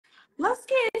let's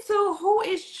get into who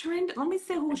is trending. Let me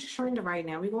see who's trending right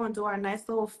now. We're going to do our nice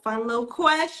little fun little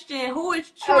question. Who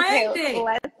is Okay, trending?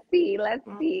 let's see. Let's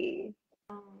Mm, see.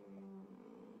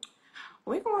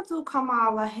 We're going to do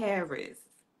Kamala Harris.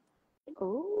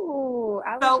 Ooh,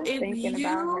 I was So just thinking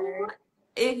about her.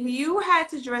 if you had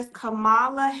to dress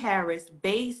Kamala Harris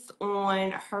based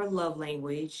on her love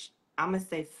language, I'm gonna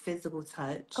say physical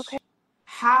touch.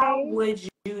 How Okay. would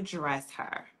you dress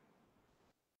her?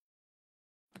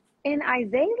 In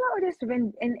IZAYLA or just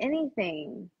in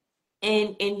anything?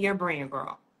 In your brand,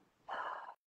 girl.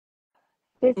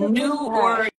 Physical New touch.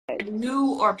 or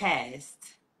new or past.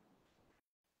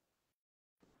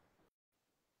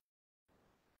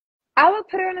 I would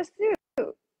put her in a suit,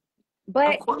 Of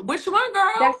but course. Which one,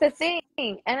 girl? that's the thing,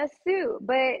 in a suit,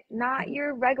 but not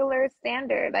your regular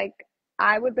standard. Like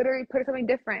I would literally put something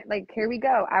different. Like here we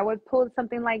go. I would pull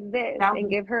something like this That and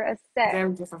would give her a be set.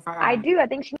 very different for I her. do. I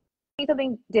think she needs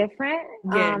something different.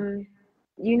 Yeah.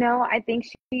 I think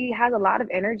she has a lot of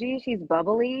energy. She's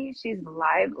bubbly. She's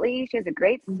lively. She has a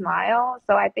great Mhm. smile.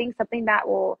 So I think something that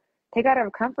will take out of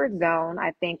her comfort zone,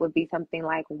 I think would be something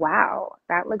like, wow,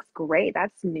 that looks great.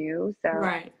 That's new. So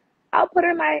Right. I'll put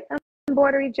her in my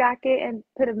embroidery jacket and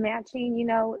put a matching,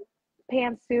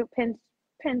 pantsuit,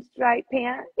 pinstripe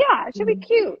pant. Yeah, it should be Mhm.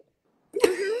 cute.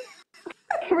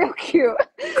 Real cute.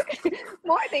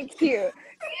 More than cute.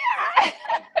 Yeah.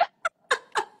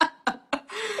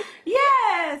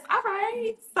 Yes. All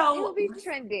right. It will So, be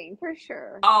trending for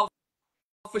sure. oh,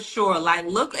 for sure. Like,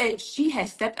 look at she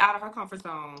has stepped out of her comfort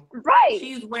zone. Right.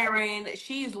 She's wearing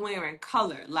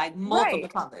color, like multiple Right.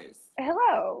 colors.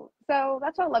 Hello. So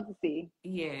that's what I love to see.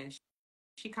 Yeah,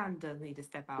 she kind of does need to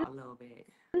step out a little bit.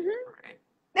 Hmm. All right.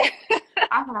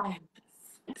 All right.